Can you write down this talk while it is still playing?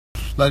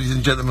Ladies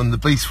and gentlemen, the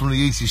beast from the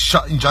east is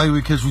shut in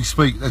Jaywick as we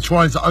speak. They're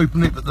trying to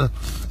open it, but the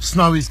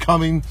snow is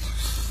coming.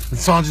 And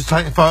Sandra's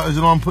taking photos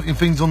and I'm putting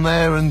things on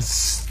there, and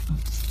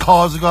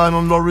cars are going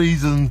on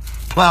lorries and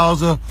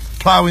ploughs are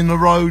ploughing the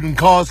road and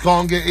cars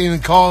can't get in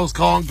and cars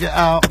can't get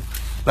out.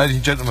 Ladies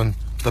and gentlemen,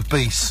 the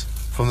beast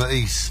from the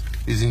east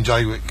is in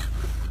Jaywick.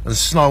 And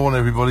snow on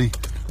everybody,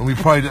 and we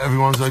pray that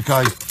everyone's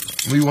okay.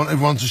 We want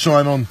everyone to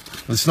shine on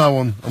and snow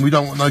on, and we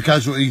don't want no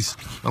casualties,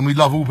 and we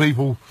love all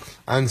people.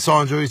 And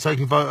Sandra is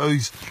taking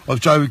photos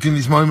of Jaywick in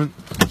this moment.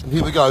 And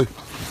here we go.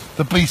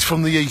 The beast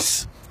from the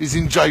east is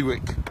in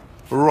Jaywick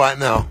right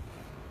now.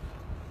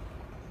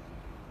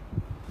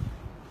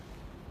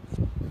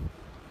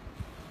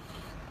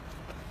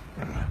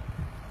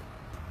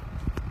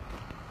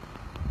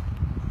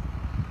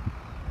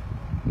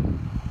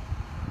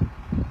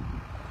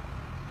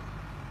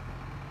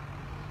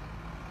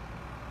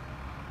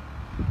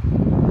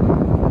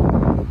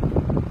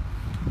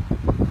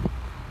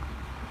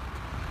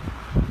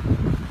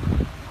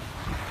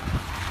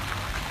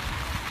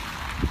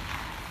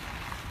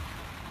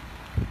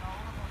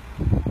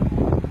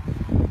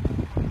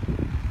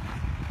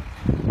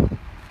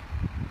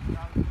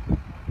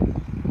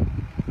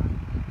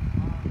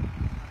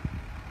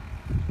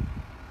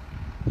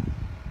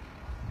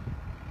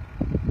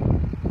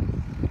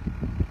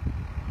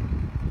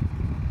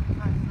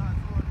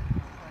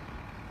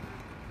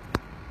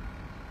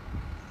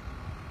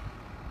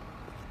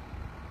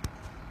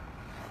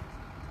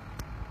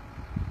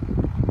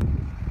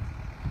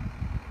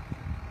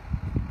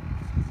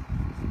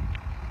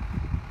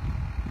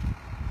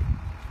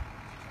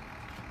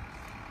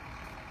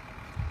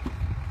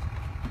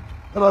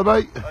 Hello,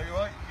 mate. Are you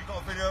right? You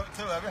got a video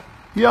too, have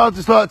you? Yeah, I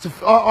just like to.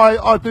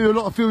 I do a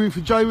lot of filming for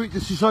Jaywick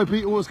just to show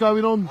people what's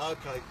going on.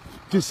 Okay.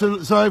 Just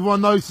so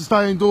everyone knows to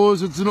stay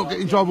indoors and to not get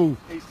in trouble.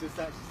 He's just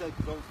actually said,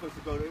 because I'm supposed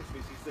to go to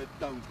Ipswich, he said,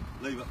 don't,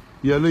 leave it.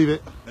 Yeah, leave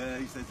it.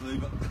 He says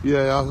leave it.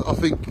 Yeah, I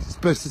think it's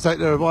best to take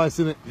their advice,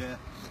 isn't it? Yeah.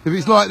 If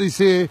it's like this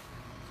here,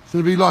 it's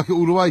going to be like it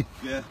all the way.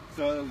 Yeah,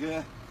 so,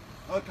 yeah.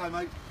 Okay,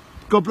 mate.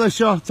 God bless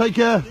you. Take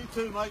care. You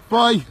too, mate.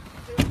 Bye.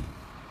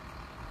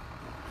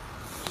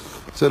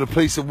 So the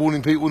police are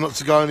warning people not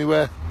to go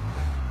anywhere.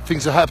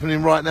 Things are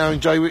happening right now in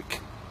Jaywick.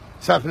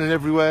 It's happening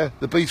everywhere.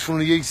 The beast from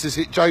the east has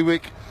hit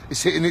Jaywick.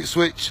 It's hitting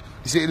Ipswich.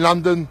 It's hitting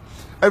London.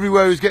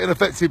 Everywhere is getting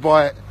affected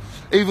by it.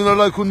 Even the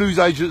local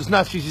newsagent,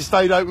 Nashish, has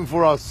stayed open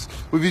for us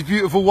with his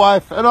beautiful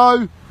wife.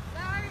 Hello.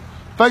 Hello.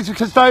 Thanks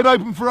for staying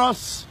open for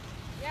us.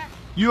 Yeah.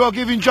 You are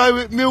giving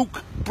Jaywick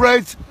milk,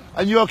 bread,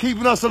 and you are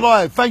keeping us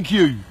alive. Thank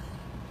you.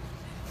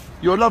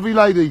 You're a lovely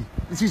lady.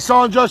 This is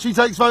Sandra. She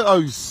takes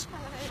photos.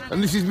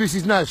 And this is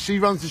Mrs. Nash. She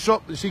runs the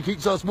shop and she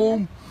keeps us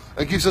warm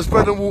and gives us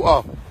bread and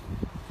water.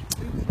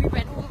 We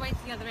went all the way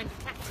to the other end of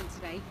Clacton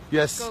today.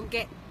 Yes. To go and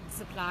get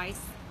supplies.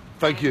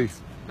 Thank you.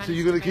 So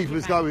you're going to keep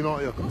us going,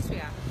 aren't you? Of course we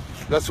are.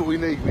 That's what we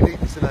need. We need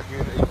this in our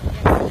community.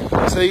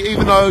 Yes. See,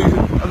 even though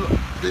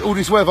all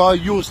this weather,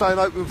 you're staying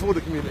open for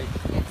the community.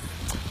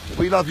 Yes.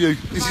 We love you.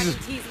 This Providing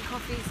is teas and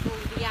coffees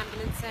for the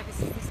ambulance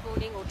services this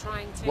morning, or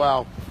trying to.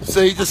 wow.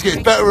 See, it just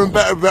gets better and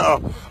better and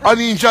better.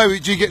 Only in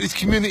Jaywick do you get this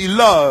community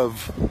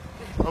love.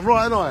 I'm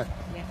right, aren't I?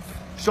 Yes.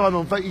 Shine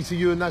on. Thank you to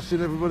you and Nash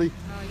and everybody.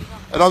 Oh, you're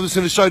welcome. And I'm just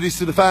going to show this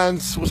to the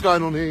fans. What's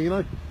going on here, you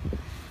know?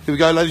 Here we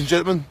go, ladies and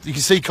gentlemen. You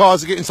can see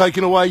cars are getting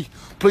taken away.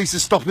 Police are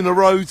stopping the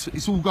road.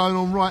 It's all going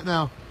on right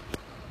now.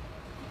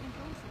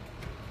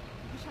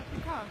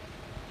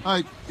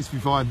 Hey, it's be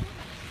fine.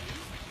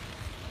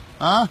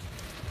 Huh?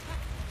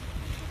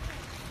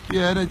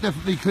 Yeah, they're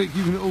definitely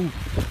keeping it all.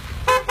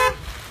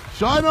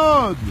 Shine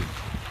on!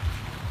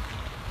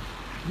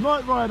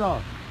 Night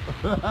Rider!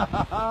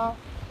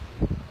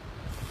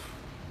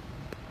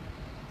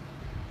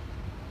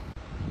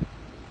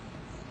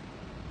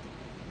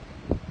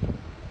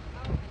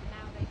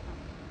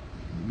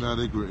 Now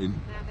they're gritting.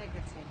 Now they're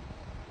gritting.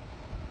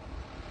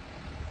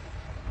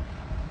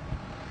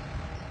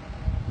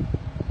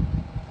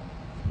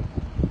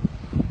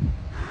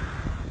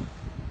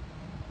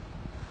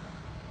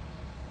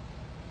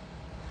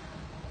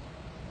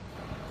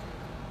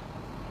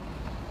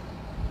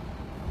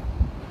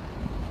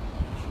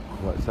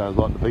 Well, it sounds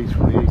like the beast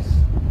from the east.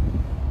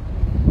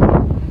 Do you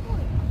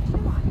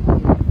know what?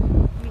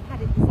 We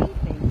had it this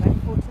evening, right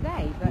before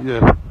today, but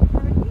Yeah.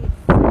 apparently it's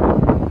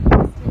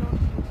still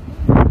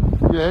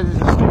on. Yeah, there's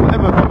a Storm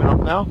Emma coming up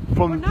now.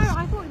 From Well, no,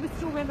 I thought it was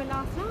still Remember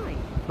last night.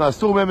 no,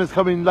 Storm Emma's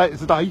coming later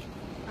today, Okay.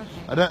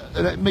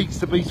 and that meets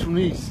the beast from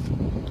the east.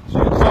 So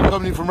you've got stuff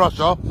coming in from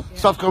Russia,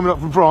 stuff coming up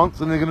from France,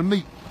 and they're going to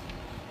meet.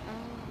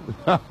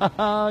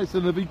 Oh. It's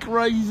going to be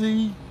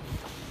crazy.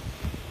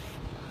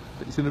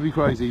 It's going to be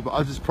crazy, but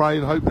I just pray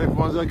and hope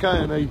everyone's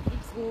okay and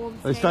Keeps warm,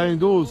 they stay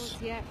indoors.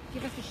 Yeah,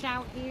 give us a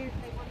shout here if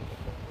they want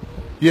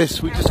to.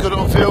 Yes, we just got it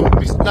on film.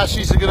 Miss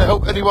Nashies are going to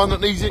help anyone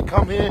that needs it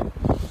come here.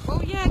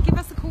 Well, yeah, give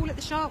us a call at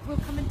the shop. We'll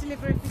come and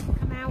deliver if we can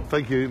come out.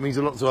 Thank you, it means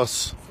a lot to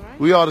us. That's right.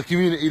 We are the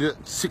community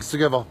that sticks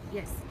together.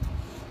 Yes.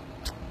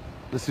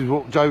 This is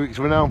what Jaywick's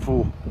renowned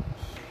for.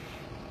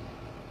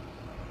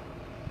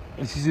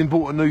 This is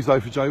important news though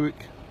for Jaywick.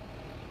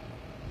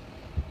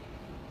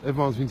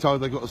 Everyone's been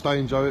told they've got to stay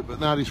in Jaywick, but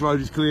now this road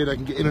is clear, they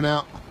can get in and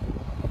out.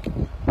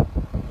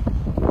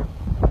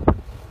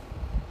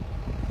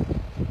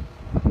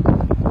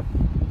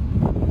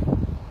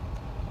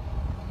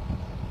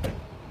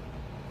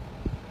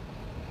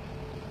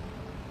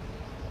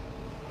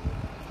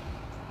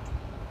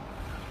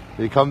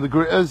 Here come the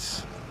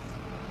gritters.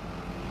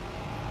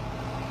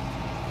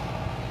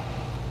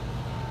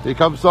 Here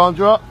comes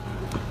Sandra.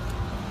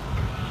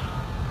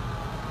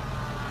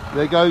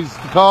 There goes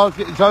the cars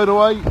getting towed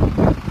away.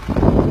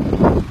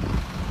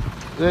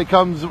 There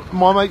comes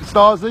my mate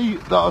Stasi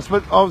that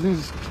I was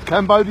in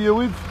Cambodia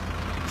with,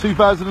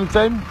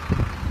 2010.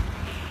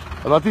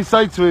 And I did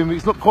say to him,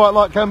 it's not quite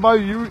like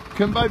Cambodia,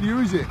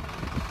 is it?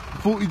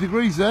 40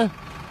 degrees there,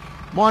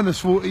 minus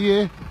 40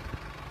 here.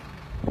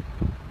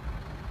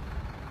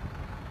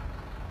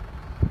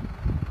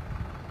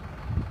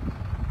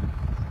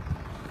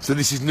 So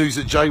this is News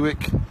at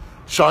Jaywick,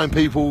 showing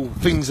people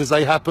things as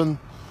they happen.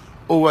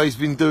 Always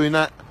been doing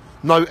that.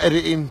 No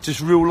editing, just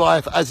real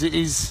life as it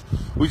is.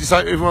 We just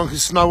hope everyone can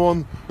snow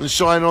on and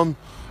shine on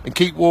and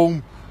keep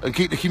warm and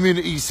keep the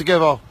communities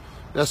together.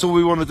 That's all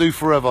we want to do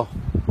forever.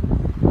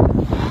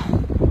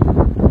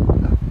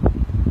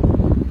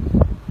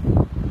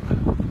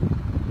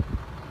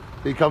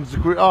 Here comes the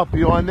gritter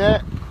behind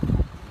there.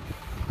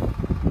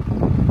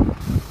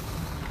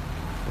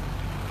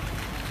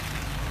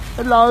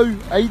 Hello,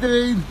 how you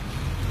doing?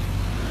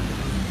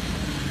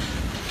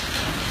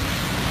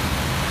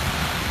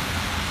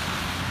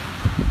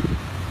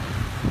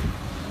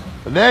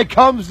 And there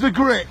comes the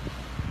grit.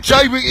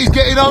 Jaywick is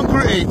getting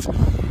ungritted.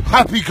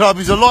 Happy Club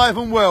is alive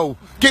and well.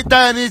 Get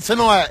down here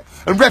tonight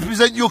and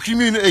represent your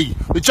community.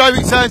 The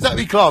Jaywick Sounds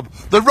Happy Club.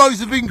 The roads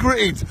have been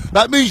gritted.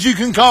 That means you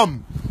can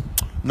come.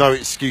 No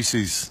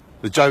excuses.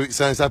 The Jaywick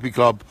Sounds Happy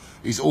Club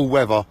is all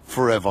weather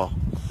forever.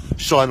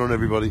 Shine on,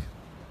 everybody.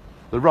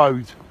 The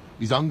road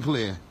is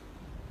unclear.